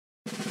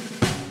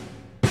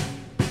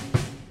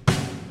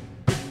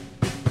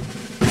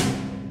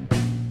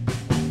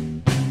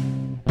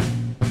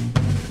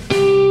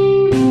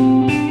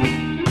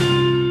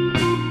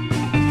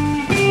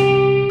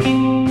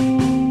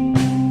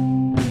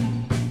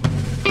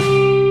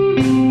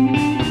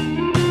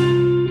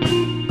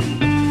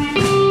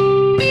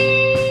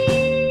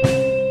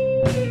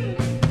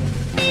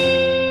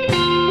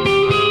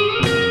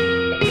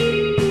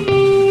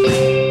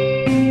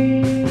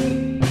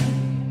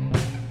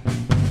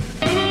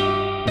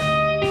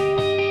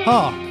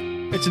Hark!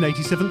 It's an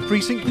 87th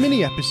Precinct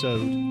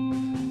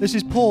mini-episode. This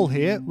is Paul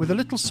here with a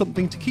little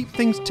something to keep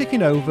things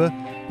ticking over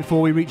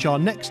before we reach our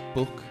next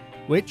book,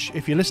 which,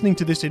 if you're listening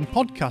to this in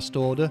podcast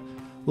order,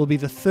 will be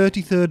the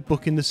 33rd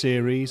book in the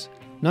series,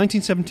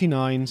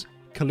 1979's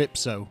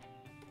Calypso.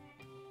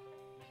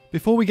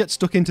 Before we get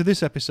stuck into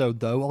this episode,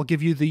 though, I'll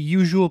give you the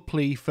usual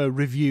plea for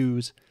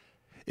reviews.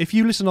 If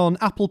you listen on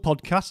Apple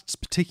Podcasts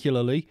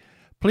particularly,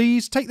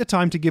 please take the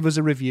time to give us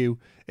a review.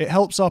 It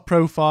helps our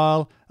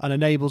profile and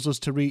enables us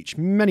to reach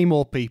many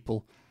more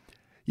people.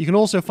 You can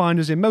also find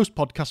us in most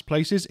podcast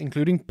places,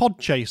 including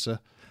Podchaser.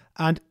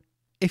 And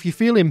if you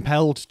feel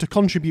impelled to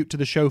contribute to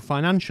the show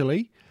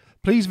financially,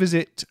 please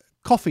visit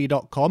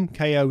ko-fi.com,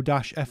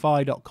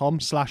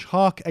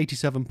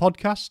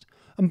 ko-fi.com/hark87podcast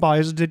and buy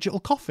us a digital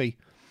coffee.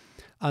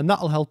 And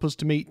that'll help us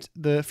to meet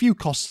the few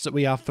costs that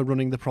we have for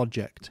running the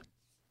project.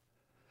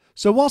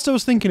 So whilst I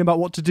was thinking about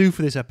what to do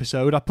for this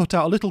episode, I put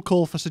out a little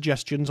call for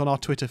suggestions on our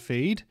Twitter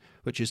feed,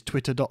 which is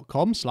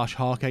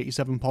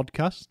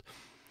twitter.com/hark87podcast.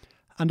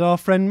 And our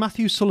friend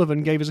Matthew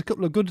Sullivan gave us a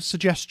couple of good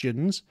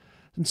suggestions.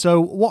 And so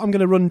what I'm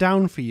going to run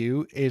down for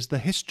you is the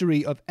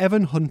history of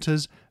Evan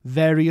Hunter's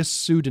various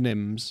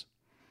pseudonyms.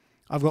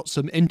 I've got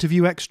some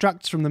interview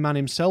extracts from the man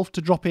himself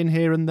to drop in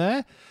here and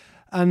there.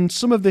 And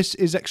some of this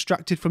is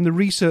extracted from the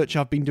research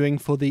I've been doing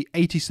for the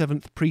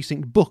 87th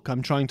Precinct book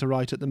I'm trying to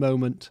write at the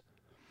moment.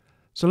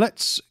 So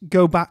let's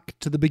go back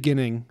to the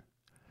beginning.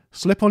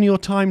 Slip on your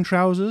time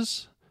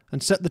trousers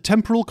and set the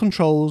temporal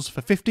controls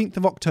for 15th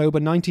of October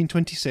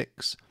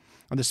 1926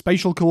 and the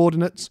spatial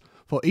coordinates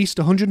for East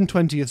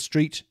 120th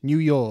Street, New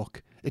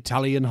York,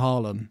 Italian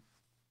Harlem.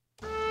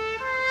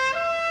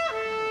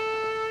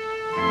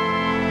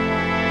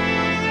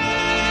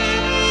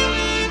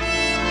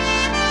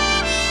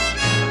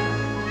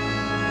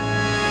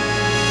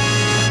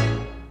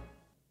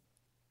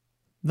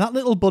 That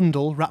little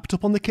bundle wrapped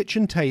up on the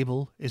kitchen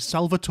table is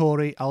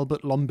Salvatore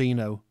Albert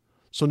Lombino,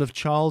 son of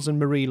Charles and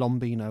Marie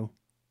Lombino.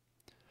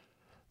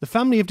 The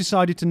family have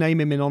decided to name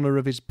him in honour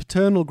of his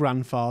paternal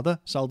grandfather,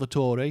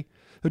 Salvatore,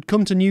 who'd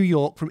come to New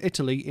York from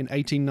Italy in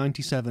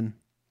 1897.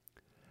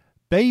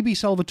 Baby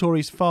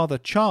Salvatore's father,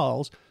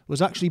 Charles,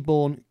 was actually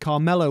born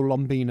Carmelo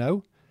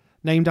Lombino,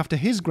 named after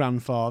his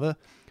grandfather,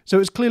 so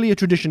it's clearly a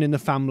tradition in the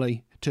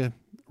family to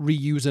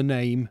reuse a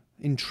name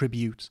in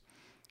tribute.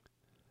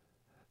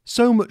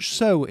 So much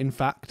so, in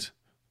fact,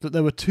 that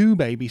there were two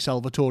baby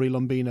Salvatore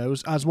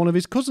Lombinos, as one of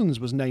his cousins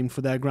was named for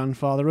their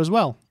grandfather as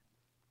well.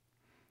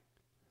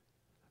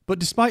 But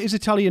despite his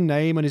Italian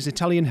name and his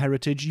Italian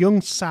heritage, young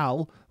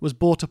Sal was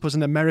brought up as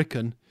an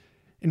American.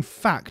 In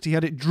fact, he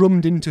had it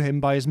drummed into him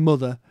by his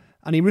mother,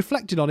 and he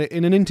reflected on it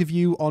in an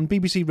interview on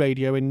BBC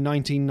Radio in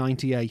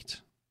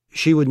 1998.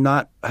 She would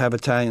not have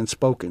Italian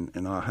spoken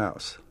in our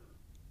house,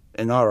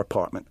 in our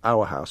apartment,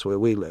 our house where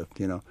we lived,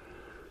 you know.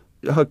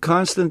 Her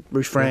constant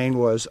refrain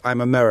was,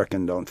 I'm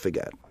American, don't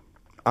forget.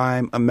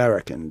 I'm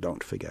American,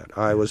 don't forget.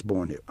 I was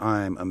born here.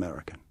 I'm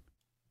American.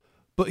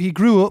 But he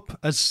grew up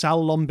as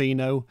Sal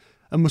Lombino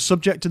and was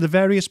subject to the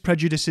various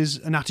prejudices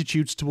and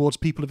attitudes towards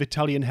people of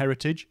Italian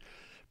heritage,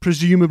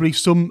 presumably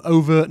some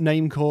overt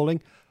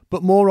name-calling,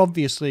 but more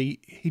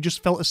obviously, he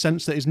just felt a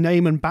sense that his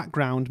name and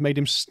background made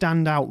him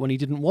stand out when he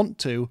didn't want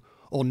to,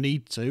 or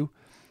need to,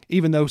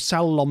 even though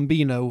Sal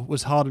Lombino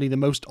was hardly the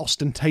most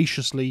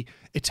ostentatiously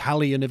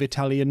Italian of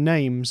Italian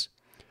names.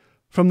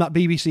 From that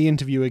BBC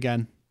interview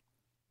again.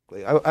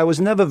 I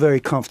was never very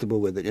comfortable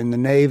with it. In the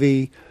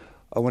Navy,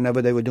 or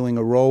whenever they were doing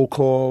a roll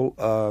call,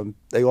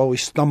 they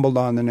always stumbled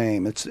on the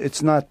name.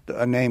 It's not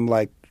a name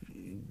like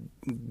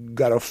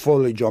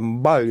Garofoli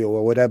Giambaglio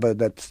or whatever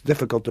that's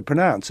difficult to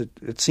pronounce.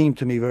 It seemed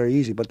to me very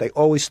easy, but they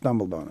always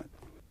stumbled on it.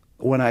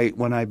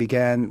 When I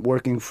began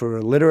working for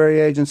a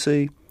literary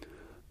agency,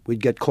 we'd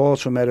get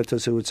calls from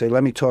editors who would say,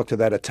 let me talk to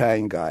that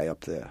Italian guy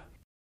up there.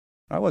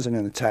 I wasn't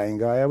an Italian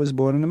guy. I was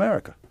born in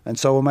America. And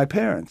so were my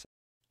parents.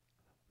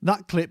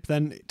 That clip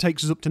then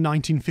takes us up to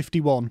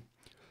 1951.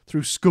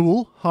 Through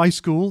school, high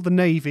school, the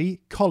Navy,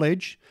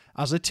 college,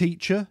 as a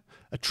teacher,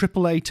 a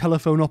AAA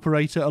telephone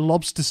operator, a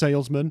lobster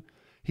salesman,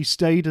 he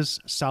stayed as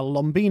Sal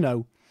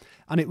Lombino.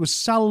 And it was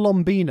Sal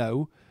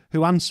Lombino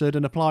who answered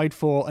and applied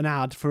for an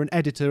ad for an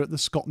editor at the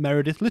Scott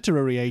Meredith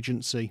Literary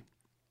Agency.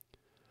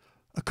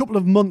 A couple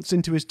of months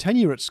into his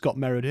tenure at Scott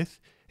Meredith,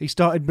 he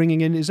started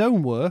bringing in his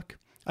own work,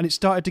 and it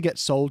started to get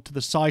sold to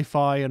the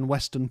sci-fi and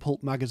western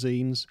pulp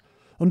magazines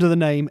under the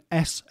name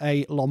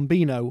S.A.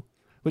 Lombino,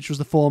 which was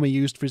the form he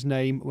used for his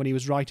name when he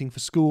was writing for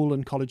school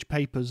and college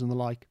papers and the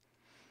like.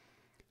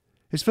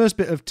 His first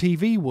bit of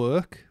TV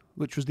work,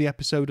 which was the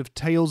episode of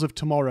Tales of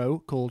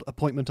Tomorrow called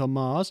Appointment on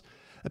Mars,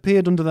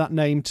 appeared under that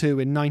name too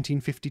in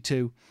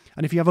 1952,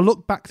 and if you have a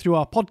look back through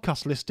our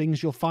podcast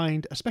listings, you'll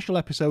find a special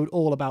episode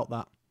all about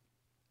that.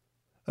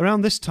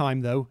 Around this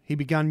time, though, he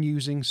began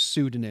using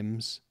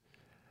pseudonyms.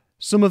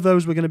 Some of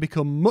those were going to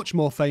become much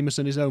more famous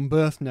than his own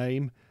birth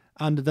name,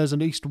 and there's at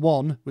least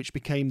one which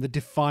became the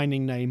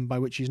defining name by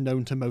which he's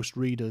known to most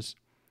readers.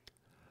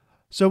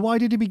 So why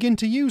did he begin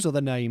to use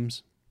other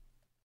names?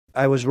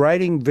 I was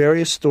writing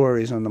various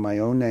stories under my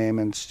own name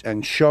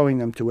and showing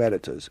them to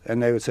editors.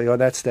 And they would say, oh,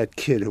 that's that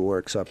kid who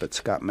works up at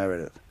Scott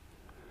Meredith,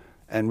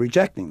 and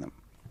rejecting them.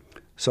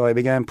 So I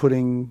began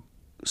putting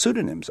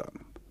pseudonyms on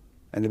them,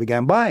 and they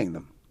began buying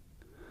them.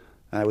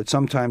 I would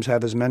sometimes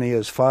have as many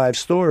as 5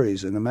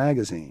 stories in the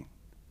magazine.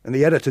 And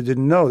the editor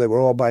didn't know they were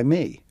all by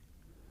me.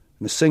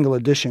 In a single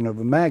edition of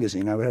a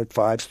magazine, I would have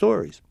 5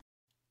 stories.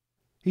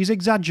 He's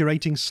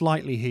exaggerating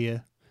slightly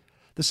here.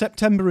 The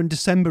September and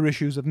December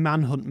issues of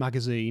Manhunt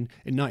magazine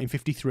in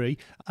 1953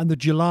 and the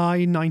July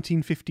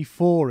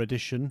 1954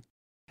 edition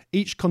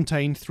each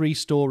contained 3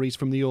 stories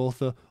from the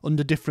author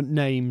under different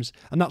names,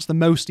 and that's the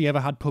most he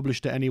ever had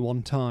published at any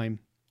one time.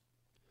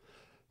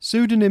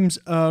 Pseudonyms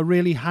are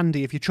really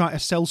handy if you try to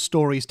sell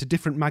stories to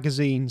different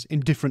magazines in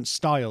different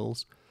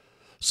styles.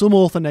 Some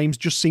author names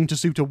just seem to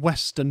suit a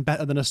Western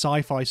better than a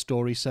sci-fi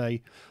story,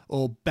 say,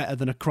 or better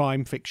than a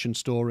crime fiction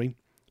story.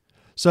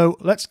 So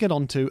let's get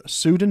on to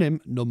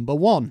pseudonym number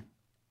 1.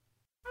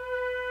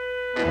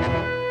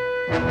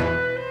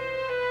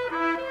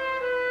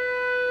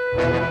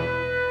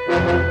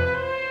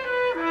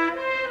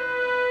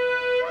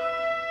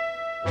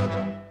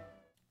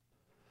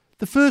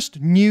 The first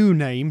new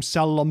name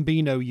Sal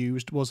Lombino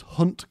used was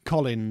Hunt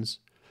Collins,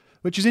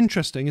 which is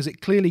interesting as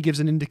it clearly gives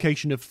an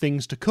indication of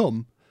things to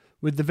come,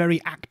 with the very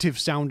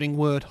active-sounding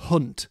word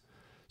Hunt,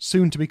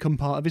 soon to become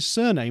part of his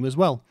surname as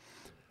well.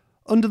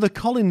 Under the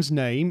Collins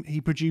name, he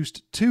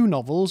produced 2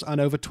 novels and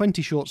over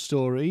 20 short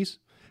stories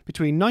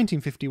between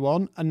 1951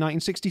 and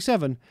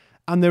 1967,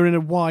 and they're in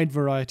a wide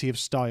variety of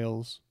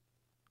styles.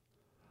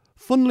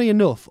 Funnily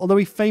enough, although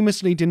he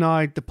famously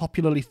denied the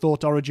popularly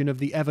thought origin of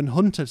the Evan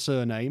Hunter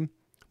surname,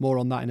 more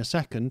on that in a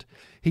second,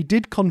 he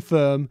did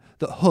confirm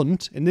that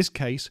Hunt, in this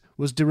case,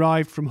 was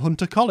derived from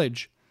Hunter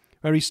College,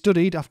 where he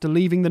studied after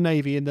leaving the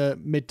Navy in the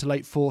mid to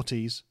late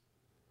 40s.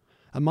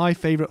 And my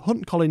favourite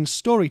Hunt Collins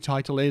story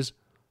title is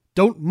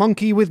Don't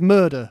Monkey with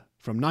Murder,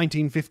 from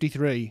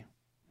 1953.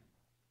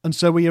 And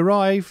so we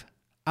arrive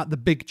at the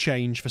big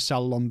change for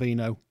Sal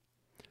Lombino.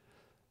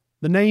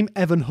 The name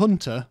Evan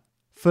Hunter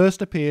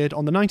first appeared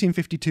on the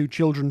 1952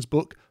 children's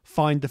book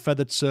Find the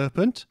Feathered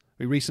Serpent.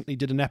 We recently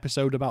did an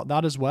episode about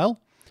that as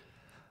well.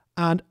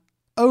 And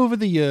over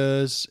the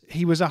years,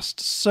 he was asked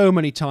so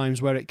many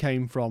times where it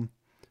came from.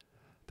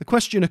 The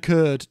question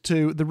occurred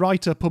to the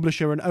writer,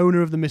 publisher and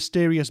owner of the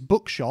mysterious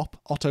bookshop,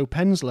 Otto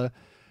Penzler,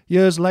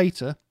 years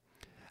later,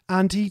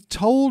 and he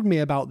told me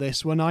about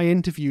this when I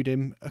interviewed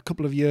him a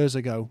couple of years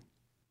ago.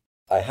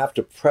 I have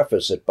to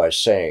preface it by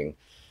saying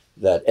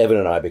that Evan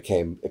and I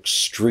became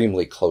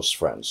extremely close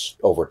friends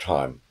over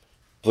time,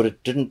 but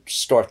it didn't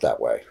start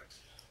that way.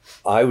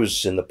 I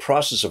was in the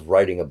process of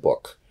writing a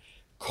book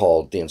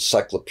called The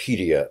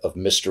Encyclopedia of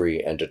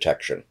Mystery and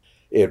Detection.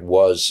 It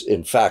was,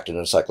 in fact, an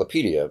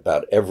encyclopedia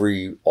about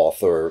every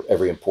author,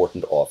 every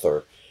important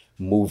author,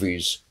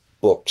 movies,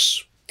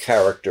 books,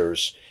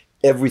 characters,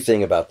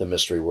 everything about the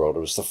mystery world.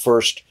 It was the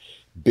first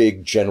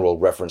big general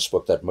reference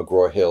book that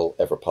McGraw-Hill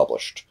ever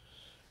published.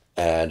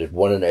 And it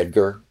won an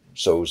Edgar,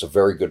 so it was a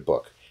very good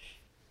book.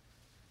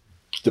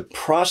 The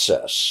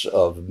process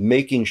of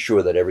making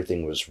sure that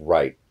everything was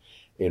right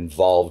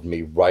involved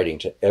me writing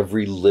to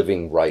every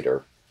living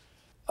writer.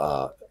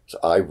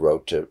 I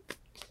wrote to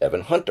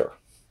Evan Hunter.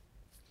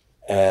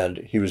 And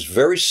he was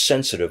very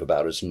sensitive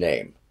about his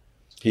name.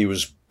 He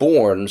was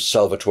born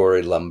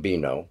Salvatore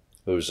Lombino,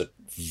 who was a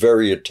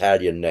very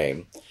Italian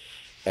name.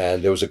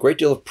 And there was a great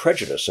deal of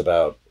prejudice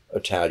about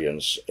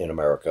Italians in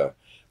America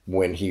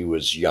when he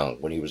was young,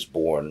 when he was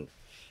born.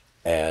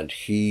 And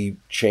he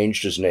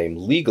changed his name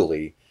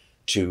legally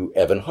to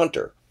Evan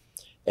Hunter.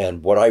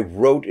 And what I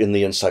wrote in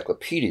the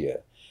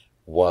encyclopedia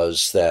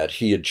was that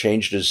he had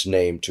changed his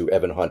name to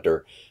Evan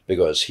Hunter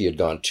because he had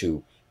gone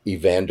to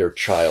Evander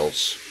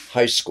Childs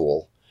High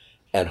School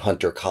and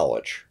Hunter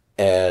College.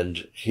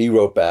 And he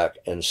wrote back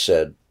and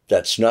said,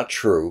 that's not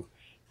true.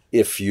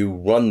 If you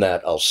run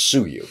that, I'll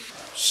sue you.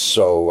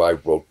 So I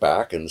wrote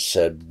back and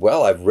said,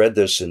 well, I've read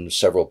this in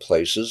several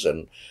places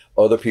and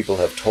other people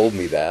have told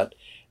me that.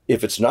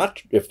 If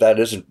that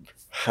isn't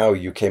how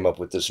you came up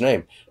with this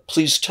name,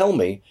 please tell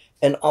me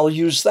and I'll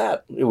use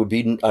that.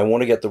 I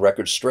want to get the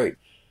record straight.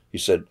 He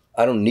said,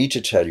 I don't need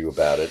to tell you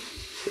about it.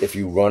 If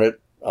you run it,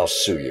 I'll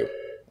sue you.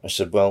 I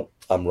said, well,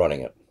 I'm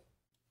running it.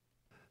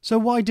 So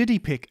why did he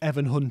pick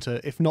Evan Hunter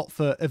if not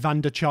for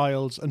Evander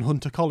Childs and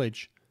Hunter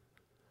College?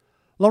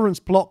 Lawrence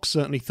Block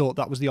certainly thought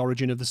that was the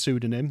origin of the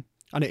pseudonym,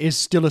 and it is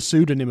still a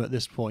pseudonym at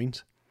this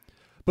point.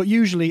 But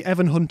usually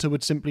Evan Hunter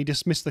would simply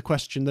dismiss the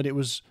question that it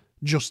was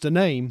just a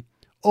name,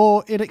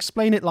 or he'd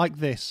explain it like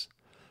this.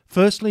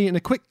 Firstly, in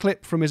a quick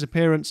clip from his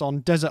appearance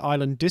on Desert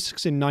Island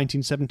Discs in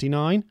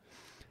 1979,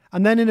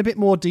 and then in a bit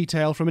more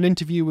detail from an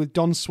interview with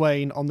Don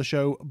Swain on the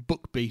show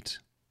Bookbeat.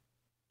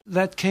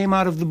 That came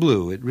out of the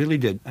blue, it really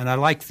did. And I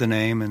liked the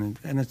name, and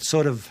it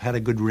sort of had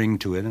a good ring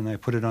to it, and I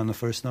put it on the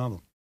first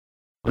novel.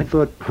 I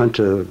thought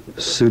Hunter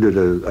suited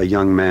a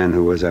young man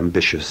who was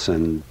ambitious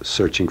and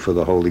searching for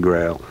the Holy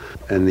Grail.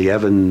 And the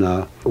Evan,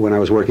 when I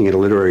was working at a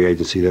literary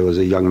agency, there was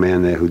a young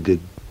man there who did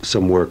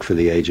some work for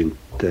the agent.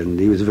 And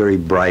he was very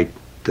bright,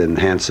 and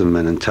handsome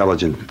and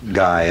intelligent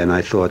guy, and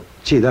I thought,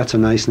 gee, that's a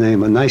nice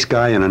name, a nice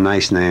guy and a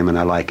nice name, and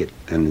I like it.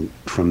 And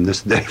from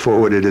this day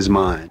forward, it is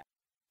mine.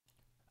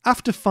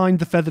 After Find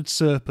the Feathered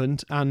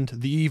Serpent and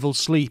The Evil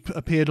Sleep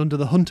appeared under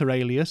the Hunter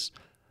alias,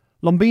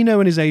 Lombino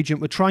and his agent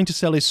were trying to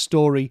sell his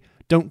story,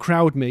 Don't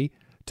Crowd Me,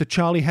 to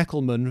Charlie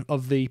Heckelman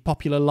of the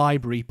Popular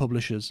Library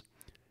publishers.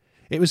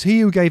 It was he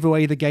who gave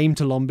away the game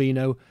to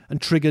Lombino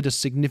and triggered a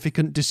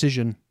significant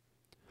decision.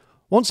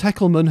 Once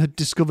Heckelman had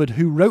discovered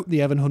who wrote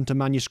the Evan Hunter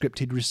manuscript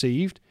he'd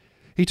received,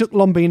 he took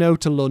Lombino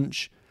to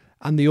lunch,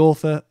 and the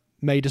author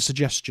made a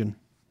suggestion.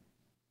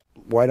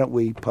 Why don't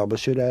we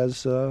publish it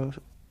as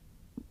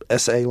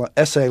S.A.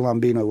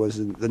 Lombino was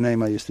the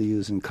name I used to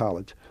use in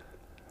college.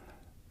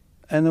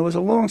 And there was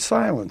a long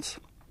silence.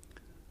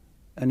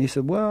 And he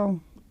said,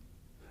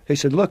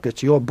 look,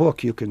 it's your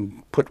book. You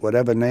can put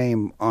whatever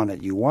name on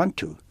it you want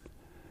to.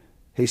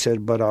 He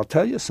said, but I'll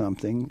tell you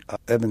something.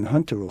 Evan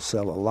Hunter will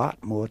sell a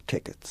lot more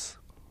tickets.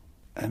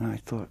 And I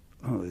thought,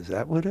 oh, is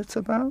that what it's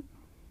about?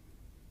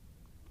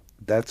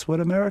 That's what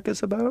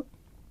America's about?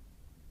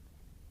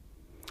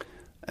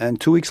 And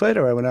 2 weeks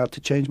later, I went out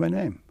to change my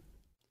name.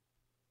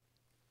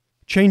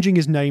 Changing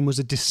his name was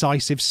a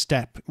decisive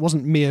step. It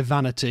wasn't mere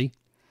vanity.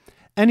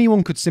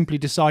 Anyone could simply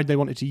decide they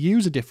wanted to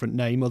use a different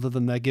name other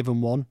than their given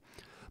one,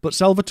 but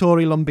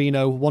Salvatore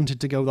Lombino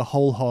wanted to go the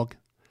whole hog.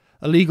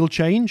 A legal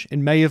change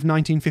in May of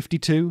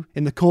 1952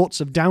 in the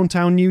courts of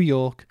downtown New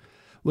York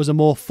was a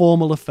more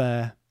formal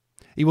affair.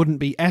 He wouldn't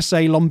be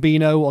S.A.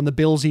 Lombino on the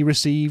bills he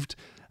received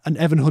and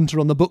Evan Hunter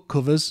on the book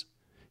covers.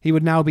 He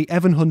would now be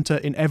Evan Hunter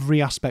in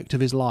every aspect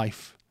of his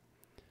life.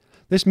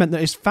 This meant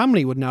that his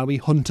family would now be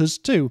Hunters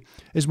too.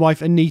 His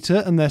wife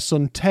Anita and their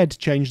son Ted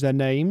changed their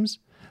names,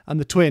 and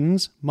the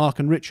twins, Mark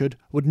and Richard,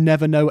 would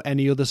never know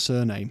any other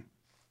surname.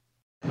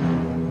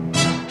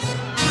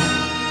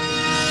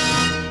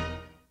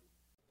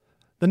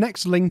 The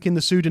next link in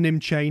the pseudonym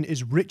chain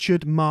is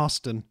Richard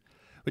Marston,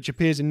 which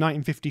appears in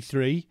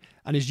 1953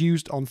 and is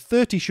used on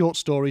 30 short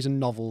stories and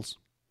novels.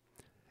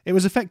 It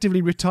was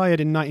effectively retired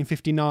in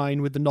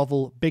 1959 with the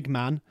novel Big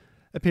Man,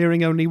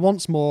 appearing only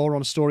once more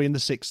on a story in the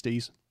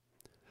 60s.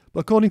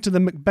 But according to the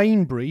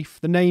McBain brief,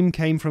 the name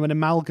came from an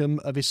amalgam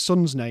of his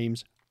sons'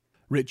 names,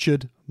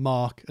 Richard,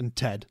 Mark and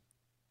Ted.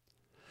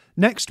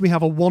 Next we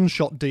have a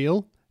one-shot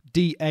deal,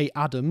 D.A.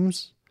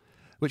 Adams,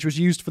 which was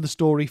used for the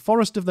story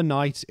Forest of the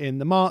Night in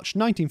the March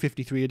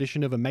 1953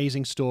 edition of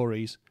Amazing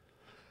Stories.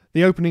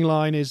 The opening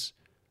line is,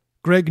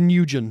 Greg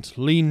Nugent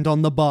leaned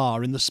on the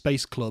bar in the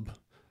Space Club,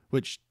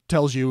 which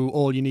tells you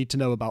all you need to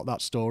know about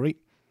that story.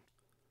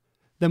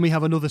 Then we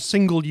have another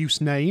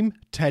single-use name,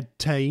 Ted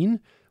Taine,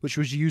 which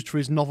was used for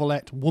his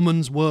novelette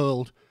Woman's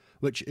World,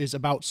 which is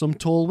about some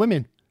tall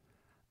women.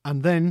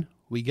 And then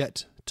we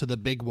get to the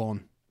big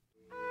one.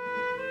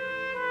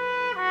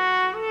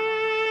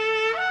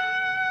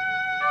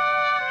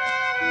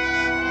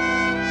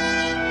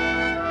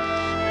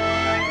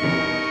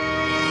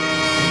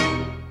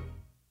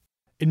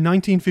 In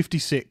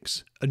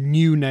 1956, a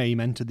new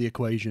name entered the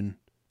equation,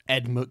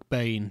 Ed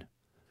McBain.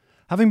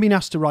 Having been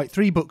asked to write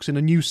 3 books in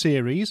a new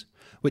series,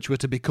 which were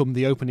to become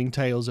the opening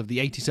tales of the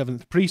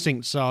 87th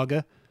Precinct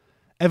saga,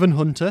 Evan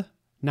Hunter,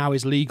 now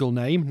his legal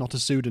name, not a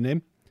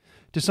pseudonym,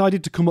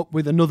 decided to come up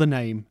with another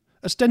name,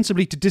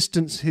 ostensibly to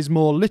distance his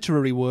more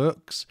literary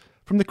works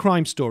from the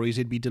crime stories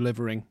he'd be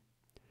delivering.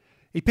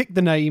 He picked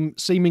the name,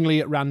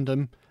 seemingly at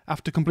random,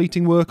 after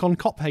completing work on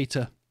Cop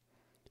Hater.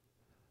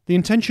 The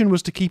intention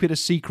was to keep it a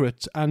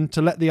secret and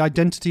to let the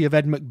identity of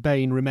Ed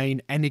McBain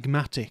remain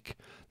enigmatic,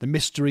 the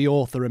mystery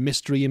author a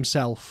mystery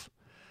himself.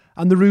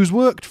 And the ruse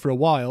worked for a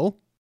while.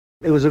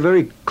 It was a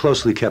very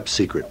closely kept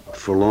secret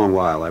for a long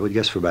while, I would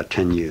guess for about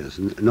 10 years.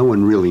 No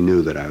one really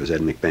knew that I was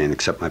Ed McBain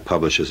except my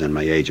publishers and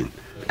my agent.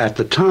 At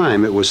the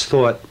time, it was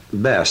thought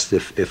best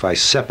if I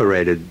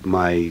separated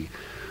my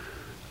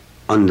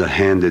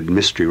underhanded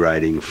mystery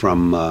writing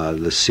from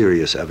the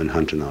serious Evan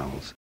Hunter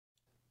novels.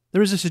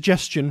 There is a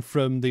suggestion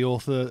from the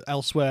author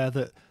elsewhere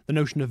that the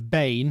notion of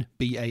bane,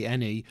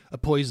 B-A-N-E, a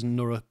poison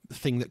or a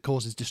thing that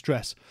causes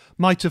distress,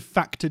 might have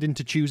factored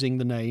into choosing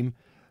the name,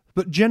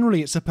 but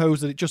generally it's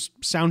supposed that it just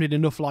sounded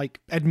enough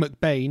like Ed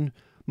McBain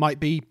might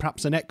be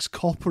perhaps an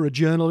ex-cop or a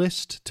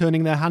journalist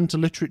turning their hand to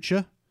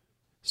literature.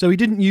 So he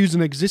didn't use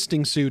an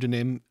existing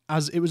pseudonym,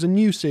 as it was a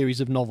new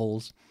series of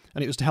novels,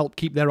 and it was to help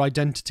keep their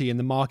identity in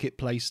the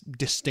marketplace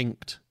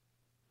distinct.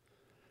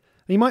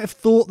 And he might have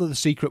thought that the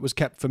secret was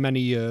kept for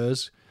many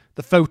years.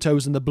 The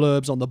photos and the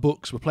blurbs on the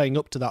books were playing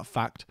up to that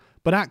fact,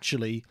 but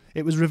actually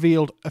it was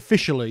revealed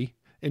officially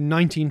in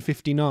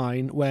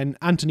 1959 when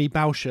Anthony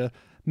Boucher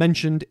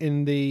mentioned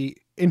in the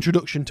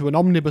introduction to an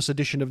omnibus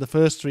edition of the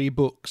first 3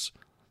 books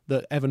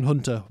that Evan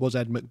Hunter was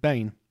Ed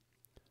McBain.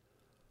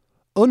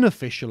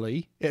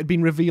 Unofficially, it had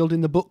been revealed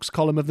in the books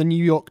column of the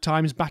New York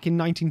Times back in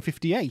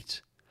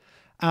 1958.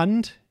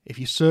 And, if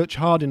you search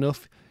hard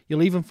enough,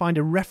 you'll even find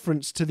a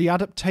reference to the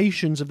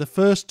adaptations of the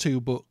first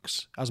 2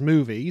 books, as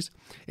movies,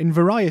 in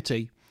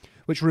Variety,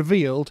 which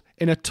revealed,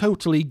 in a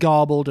totally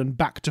garbled and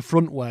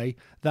back-to-front way,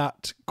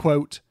 that,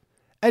 quote,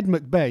 Ed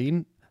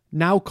McBain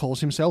now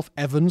calls himself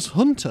Evans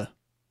Hunter,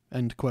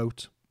 End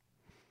quote.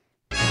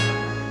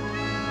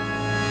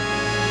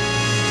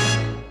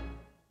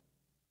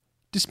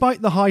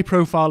 Despite the high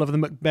profile of the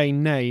McBain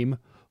name,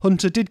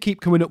 Hunter did keep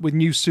coming up with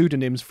new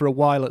pseudonyms for a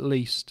while at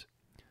least.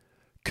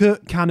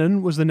 Kurt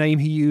Cannon was the name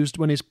he used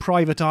when his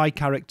Private Eye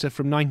character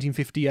from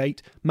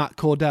 1958, Matt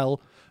Cordell,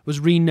 was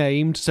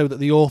renamed so that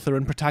the author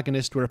and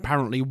protagonist were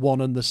apparently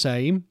one and the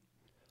same.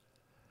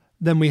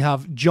 Then we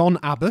have John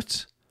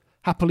Abbott,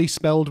 happily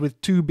spelled with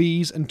 2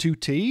 B's and 2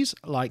 T's,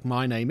 like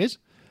my name is,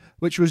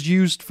 which was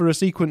used for a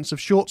sequence of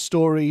short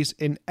stories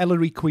in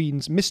Ellery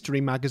Queen's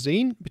Mystery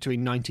magazine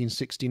between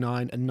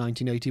 1969 and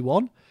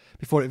 1981,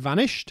 before it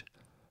vanished,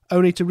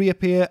 only to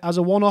reappear as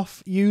a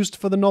one-off used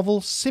for the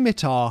novel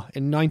Scimitar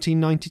in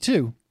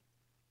 1992.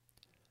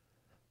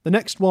 The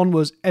next one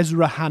was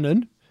Ezra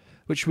Hannon,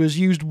 which was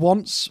used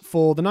once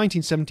for the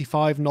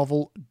 1975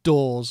 novel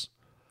Doors,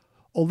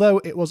 although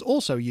it was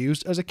also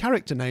used as a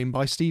character name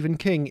by Stephen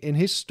King in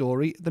his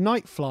story The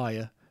Night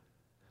Flyer.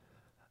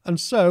 And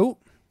so,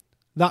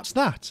 that's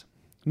that.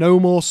 No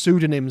more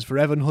pseudonyms for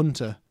Evan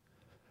Hunter.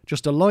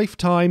 Just a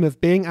lifetime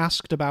of being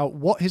asked about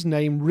what his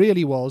name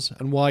really was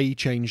and why he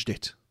changed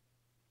it.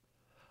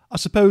 I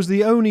suppose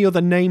the only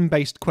other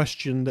name-based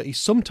question that he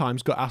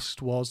sometimes got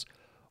asked was,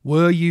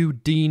 were you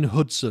Dean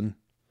Hudson?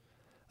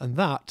 And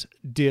that,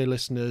 dear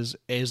listeners,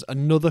 is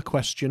another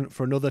question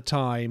for another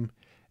time.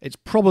 It's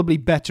probably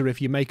better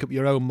if you make up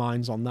your own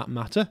minds on that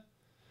matter.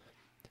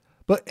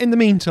 But in the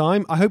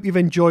meantime, I hope you've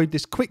enjoyed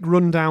this quick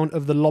rundown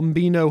of the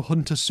Lombino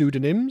Hunter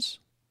pseudonyms.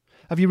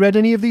 Have you read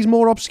any of these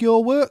more obscure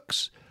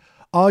works?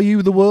 Are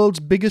you the world's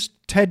biggest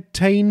Ted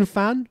Taine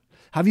fan?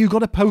 Have you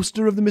got a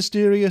poster of the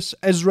mysterious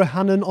Ezra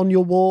Hannon on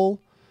your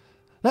wall?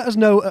 Let us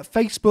know at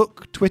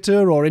Facebook,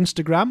 Twitter or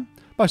Instagram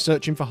by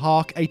searching for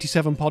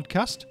Hark87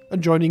 Podcast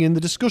and joining in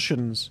the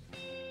discussions.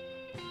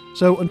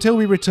 So until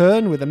we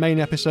return with the main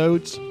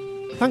episodes,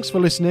 thanks for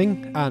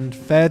listening and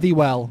fare thee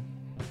well.